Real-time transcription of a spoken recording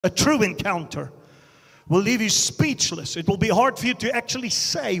A true encounter will leave you speechless. It will be hard for you to actually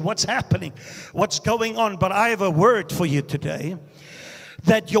say what's happening, what's going on. But I have a word for you today,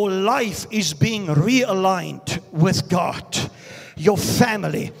 that your life is being realigned with God. Your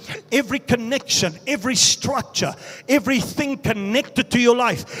family, every connection, every structure, everything connected to your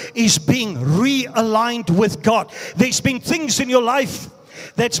life is being realigned with God. There's been things in your life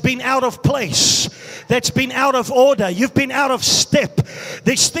that's been out of place, that's been out of order. You've been out of step.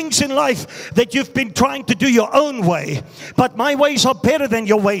 There's things in life that you've been trying to do your own way. But my ways are better than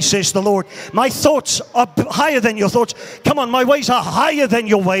your ways, says the Lord. My thoughts are higher than your thoughts. Come on, my ways are higher than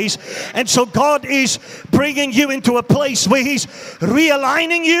your ways. And so God is bringing you into a place where He's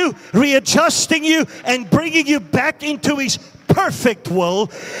realigning you, readjusting you, and bringing you back into His perfect will,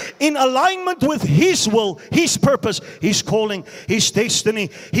 in alignment with His will, His purpose, His calling, His destiny,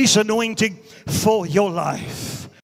 His anointing for your life.